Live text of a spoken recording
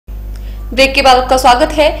Break के बाद आपका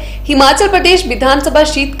स्वागत है। हिमाचल प्रदेश विधानसभा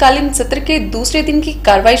शीतकालीन सत्र के दूसरे दिन की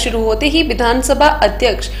कार्रवाई शुरू होते ही विधानसभा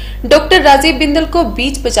अध्यक्ष डॉक्टर राजीव बिंदल को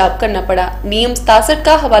बीच बचाव करना पड़ा। नियम 67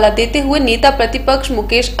 का हवाला देते हुए नेता प्रतिपक्ष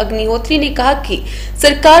मुकेश अग्निहोत्री ने कहा कि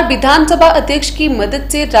सरकार विधानसभा अध्यक्ष की मदद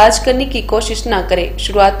से राज करने की कोशिश न करे।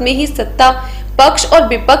 शुरुआत में ही सत्ता पक्ष और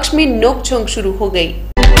विपक्ष में नोकझोंक शुरू हो गयी।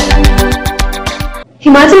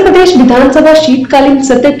 हिमाचल प्रदेश विधानसभा शीतकालीन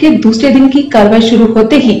सत्र के दूसरे दिन की कार्रवाई शुरू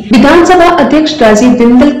होते ही विधानसभा अध्यक्ष राजीव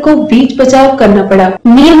बिंदल को बीच बचाव करना पड़ा।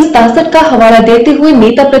 नियम 67 का हवाला देते हुए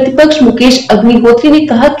नेता प्रतिपक्ष मुकेश अग्निहोत्री ने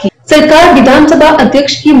कहा कि सरकार विधानसभा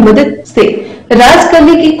अध्यक्ष की मदद से राज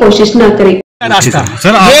करने की कोशिश न करे।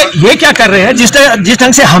 सर ये क्या कर रहे हैं? जिस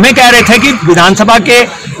ढंग से हमें कह रहे थे कि विधानसभा के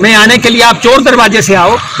में आने के लिए आप चोर दरवाजे से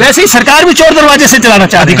आओ, वैसे ही सरकार भी चोर दरवाजे से चलाना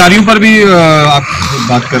चाहती है। अधिकारियों पर भी आप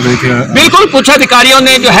बात कर रहे थे। बिल्कुल, कुछ अधिकारियों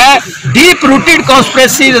ने जो है डीप रूटेड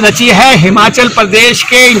कॉन्स्पिरेसी रची है हिमाचल प्रदेश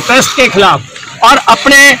के इंटरेस्ट के खिलाफ और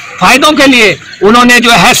अपने फायदों के लिए उन्होंने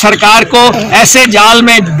जो है सरकार को ऐसे जाल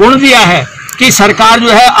में बुन दिया है कि सरकार जो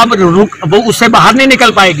है अब वो उससे बाहर नहीं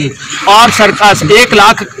निकल पाएगी। और सरकार 1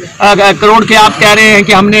 लाख करोड़ के आप कह रहे हैं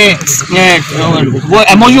कि हमने वो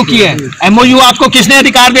एमओयू की है। एमओयू आपको किसने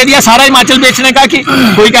अधिकार दे दिया सारा हिमाचल बेचने का? कि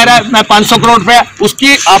कोई कह रहा है मैं 500 करोड़ रुपया,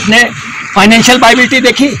 उसकी आपने फाइनेंशियल वायबिलिटी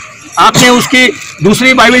देखी? आपने उसकी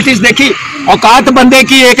दूसरी वायबिलिटीज देखी? औकात बंदे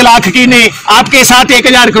की 1 लाख की नहीं, आपके साथ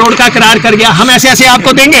 1000 करोड़ का करार कर गया। हम ऐसे ऐसे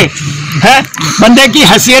आपको देंगे? है बंदे की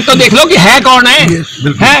हैसियत तो देख लो कि है कौन है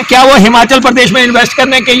क्या वो हिमाचल प्रदेश में इन्वेस्ट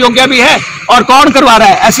करने के योग्य भी है और कौन करवा रहा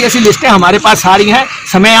है? ऐसी ऐसी लिस्टें हमारे पास सारी हैं।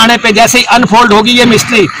 समय आने पे जैसे ही अनफोल्ड होगी ये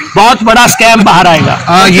मिस्ट्री, बहुत बड़ा स्कैम बाहर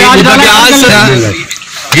आएगा। ये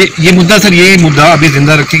मुद्दा सर, ये मुद्दा अभी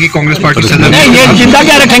जिंदा रखेगी कांग्रेस पार्टी सदन? नहीं, ये जिंदा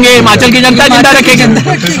क्या रखेंगे? हिमाचल की जनता जिंदा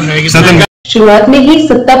रखेगी सदन। शुरुआत में ही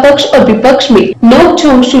सत्ता पक्ष और विपक्ष में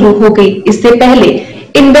नोकझोंक शुरू हो गई। इससे पहले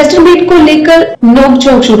इन्वेस्टर मीट को लेकर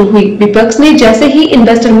नोकझोंक शुरू हुई। विपक्ष ने जैसे ही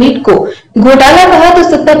इन्वेस्टर मीट को घोटाला कहा तो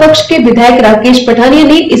सत्ता पक्ष के विधायक राकेश पठानिया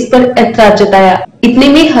ने इस पर ऐतराज जताया। इतने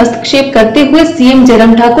में हस्तक्षेप करते हुए सीएम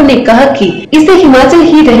जयराम ठाकुर ने कहा कि इसे हिमाचल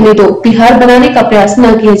ही रहने दो, बिहार बनाने का प्रयास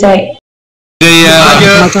न किया जाए।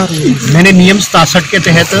 मैंने नियम 67 के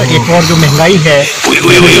तहत एक और जो महंगाई है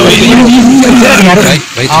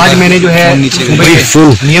आज मैंने जो है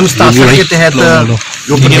नियम 67 के तहत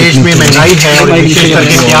जो प्रदेश में महंगाई है और विशेष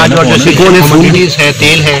करके प्याज और जैसे कमोडिटीज है,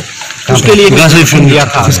 तेल है, उसके लिए रेजोल्यूशन दिया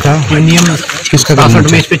था। नियम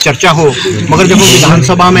 67 में इस पे चर्चा हो, मगर जब वो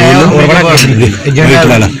विधानसभा में आया और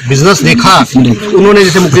बिजनेस देखा, उन्होंने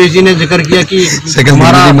जैसे मुकेश जी ने जिक्र किया कि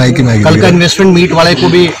हमारा कल का इन्वेस्टमेंट मीट वाले को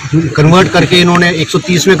भी कन्वर्ट करके इन्होंने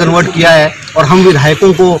 130 में कन्वर्ट किया है और हम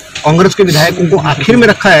विधायकों को, कांग्रेस के विधायकों को आखिर में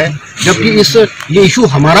रखा है, जबकि ये इशू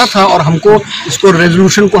हमारा था और हमको इसको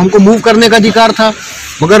रेजोल्यूशन को हमको मूव करने का अधिकार था।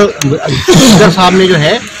 मगर स्पीकर साहब ने जो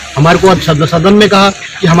है हमारे को सदन में कहा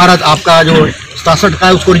कि हमारा आपका जो 67 का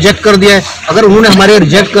है उसको रिजेक्ट कर दिया है। अगर उन्होंने हमारे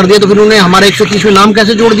रिजेक्ट कर दिया तो फिर उन्होंने हमारे 130 में नाम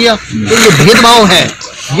कैसे जोड़ दिया? तो ये भेदभाव है,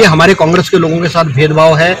 ये हमारे कांग्रेस के लोगों के साथ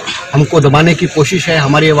भेदभाव है। हमको दबाने की कोशिश है,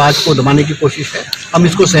 हमारी आवाज़ को दबाने की कोशिश है, हम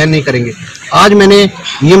इसको सहन नहीं करेंगे। आज मैंने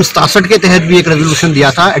नियम 67 के तहत भी एक रेजोल्यूशन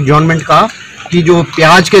दिया था एडजॉर्नमेंट का कि जो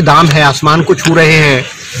प्याज के दाम है आसमान को छू रहे हैं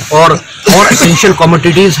और एसेंशियल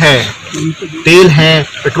कमोडिटीज़ है, तेल है,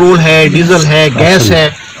 पेट्रोल है, डीजल है, गैस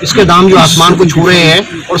है, इसके दाम जो आसमान को छू रहे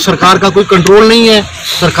हैं और सरकार का कोई कंट्रोल नहीं है।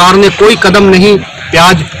 सरकार ने कोई कदम नहीं,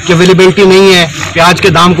 प्याज की अवेलेबिलिटी नहीं है, प्याज के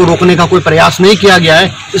दाम को रोकने का कोई प्रयास नहीं किया गया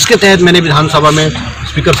है। इसके तहत मैंने विधानसभा में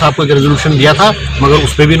स्पीकर साहब को एक रेजोल्यूशन दिया था, मगर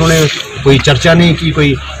उस पर भी इन्होंने कोई चर्चा नहीं की,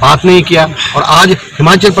 कोई बात नहीं किया। और आज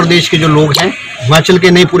हिमाचल प्रदेश के जो लोग हैं, हिमाचल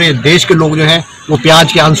के नहीं पूरे देश के लोग जो हैं, वो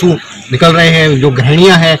प्याज के आंसू निकल रहे हैं। जो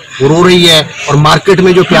गृहिणियां हैं वो रो रही है और मार्केट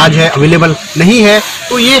में जो प्याज है अवेलेबल नहीं है।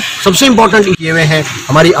 तो ये सबसे इम्पोर्टेंट किए हुए हैं,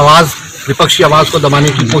 हमारी आवाज़, विपक्ष की आवाज़ को दबाने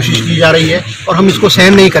की कोशिश की जा रही है और हम इसको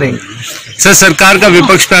सहन नहीं करेंगे। सर, सरकार का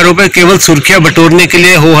विपक्ष पे आरोप है केवल सुर्खियां बटोरने के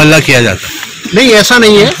लिए हो हल्ला किया जाता है। नहीं, ऐसा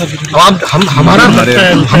नहीं है। अब हम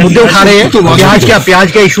मुद्दे उठा रहे हैं।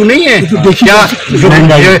 प्याज का इशू नहीं है क्या? जो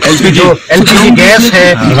एलपीजी गैस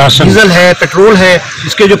है, डीजल है, पेट्रोल है,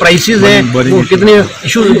 इसके जो प्राइसेस हैं वो कितने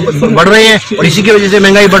इशू बढ़ रहे हैं और इसी की वजह से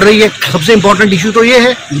महंगाई बढ़ रही है। सबसे इम्पोर्टेंट इशू तो ये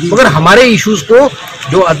है। मगर हमारे इश्यूज को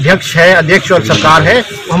जो अध्यक्ष और सरकार है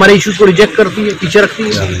वो हमारे इश्यूज को रिजेक्ट करती है, पीछे रखती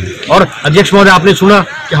है। और अध्यक्ष महोदय, आपने सुना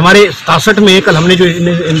कि हमारे 67 में कल हमने जो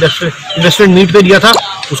इन्वेस्टमेंट मीट पे दिया था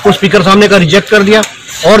उसको स्पीकर साहब ने रिजेक्ट कर दिया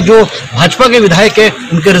और जो भाजपा के विधायक है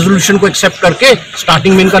उनके रेजोल्यूशन को एक्सेप्ट करके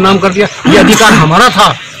स्टार्टिंग में इनका नाम कर दिया। ये अधिकार हमारा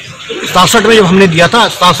था 67 में जब हमने दिया था।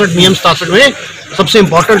 67 नियम 67 में सबसे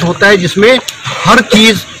इम्पोर्टेंट होता है जिसमें हर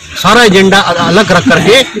चीज सारा एजेंडा अलग रख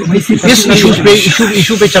करके इस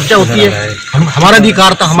इशू पे चर्चा होती है। हमारा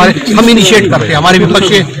अधिकार था, हम इनिशिएट करते हैं, हमारे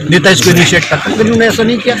विपक्षी नेता इसको इनिशिएट करते हैं, लेकिन उन्होंने ऐसा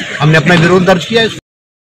नहीं किया। हमने अपना विरोध दर्ज किया।